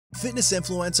Fitness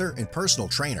influencer and personal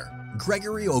trainer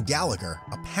Gregory O'Gallagher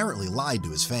apparently lied to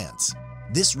his fans.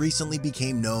 This recently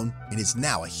became known and is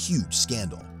now a huge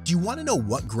scandal. Do you want to know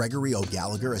what Gregory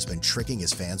O'Gallagher has been tricking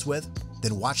his fans with?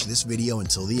 Then watch this video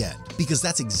until the end, because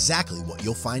that's exactly what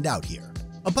you'll find out here.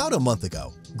 About a month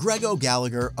ago, Greg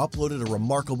O'Gallagher uploaded a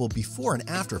remarkable before and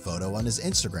after photo on his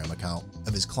Instagram account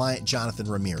of his client Jonathan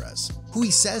Ramirez, who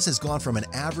he says has gone from an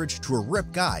average to a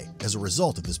ripped guy as a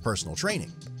result of his personal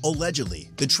training. Allegedly,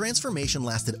 the transformation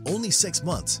lasted only 6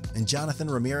 months, and Jonathan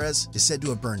Ramirez is said to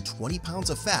have burned 20 pounds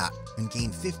of fat and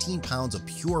gained 15 pounds of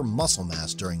pure muscle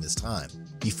mass during this time.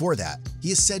 Before that,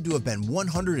 he is said to have been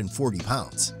 140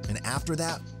 pounds, and after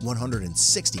that,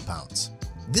 160 pounds.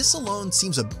 This alone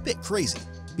seems a bit crazy,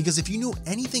 because if you know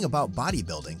anything about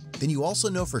bodybuilding, then you also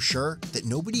know for sure that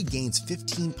nobody gains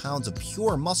 15 pounds of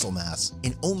pure muscle mass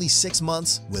in only 6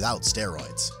 months without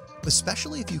steroids.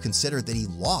 Especially if you consider that he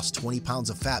lost 20 pounds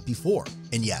of fat before.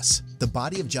 And yes, the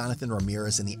body of Jonathan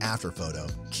Ramirez in the after photo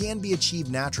can be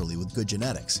achieved naturally with good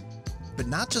genetics, but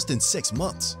not just in 6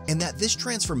 months. And that this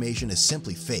transformation is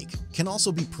simply fake can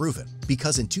also be proven,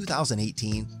 because in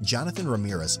 2018, Jonathan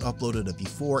Ramirez uploaded a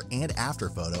before and after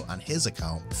photo on his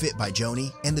account, Fit by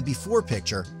Joni, and the before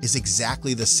picture is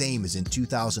exactly the same as in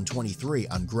 2023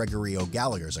 on Gregory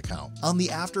O'Gallagher's account. On the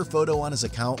after photo on his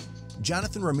account,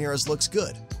 Jonathan Ramirez looks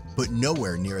good, but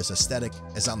nowhere near as aesthetic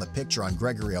as on the picture on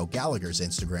Gregory O'Gallagher's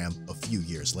Instagram a few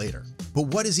years later. But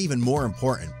what is even more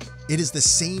important, it is the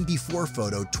same before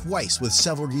photo twice with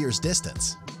several years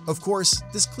distance. Of course,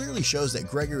 this clearly shows that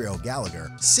Gregory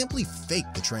O'Gallagher simply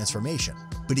faked the transformation.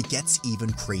 But it gets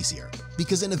even crazier,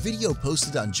 because in a video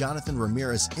posted on Jonathan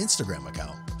Ramirez's Instagram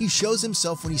account, he shows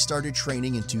himself when he started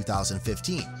training in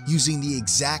 2015, using the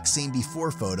exact same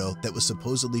before photo that was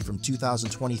supposedly from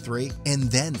 2023 and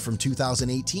then from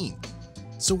 2018.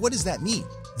 So what does that mean?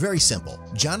 Very simple.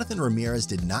 Jonathan Ramirez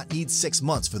did not need 6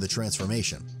 months for the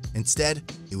transformation. Instead,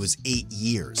 it was 8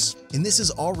 years. And this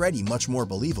is already much more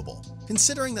believable,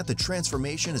 considering that the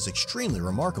transformation is extremely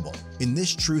remarkable. And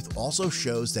this truth also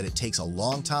shows that it takes a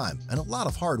long time and a lot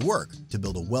of hard work to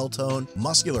build a well-toned,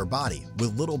 muscular body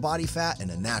with little body fat in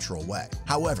a natural way.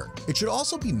 However, it should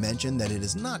also be mentioned that it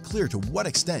is not clear to what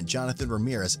extent Jonathan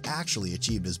Ramirez actually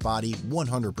achieved his body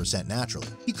 100% naturally.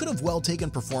 He could have well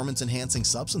taken performance-enhancing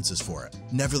substances for it.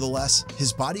 Nevertheless,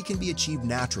 his body can be achieved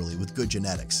naturally with good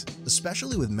genetics,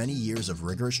 especially with many years of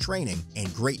rigorous training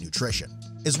and great nutrition,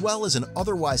 as well as an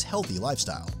otherwise healthy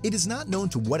lifestyle. It is not known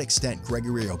to what extent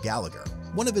Gregory O'Gallagher,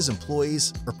 one of his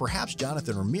employees, or perhaps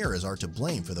Jonathan Ramirez are to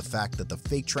blame for the fact that the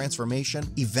fake transformation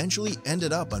eventually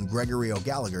ended up on Gregory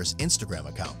O'Gallagher's Instagram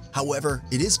account. However,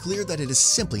 it is clear that it is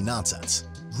simply nonsense.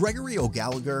 Gregory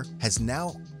O'Gallagher has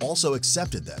now also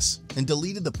accepted this and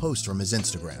deleted the post from his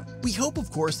Instagram. We hope, of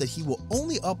course, that he will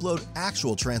only upload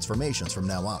actual transformations from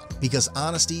now on, because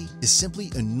honesty is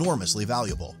simply enormously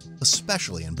valuable,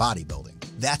 especially in bodybuilding.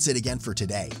 That's it again for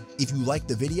today. If you liked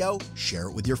the video, share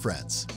it with your friends.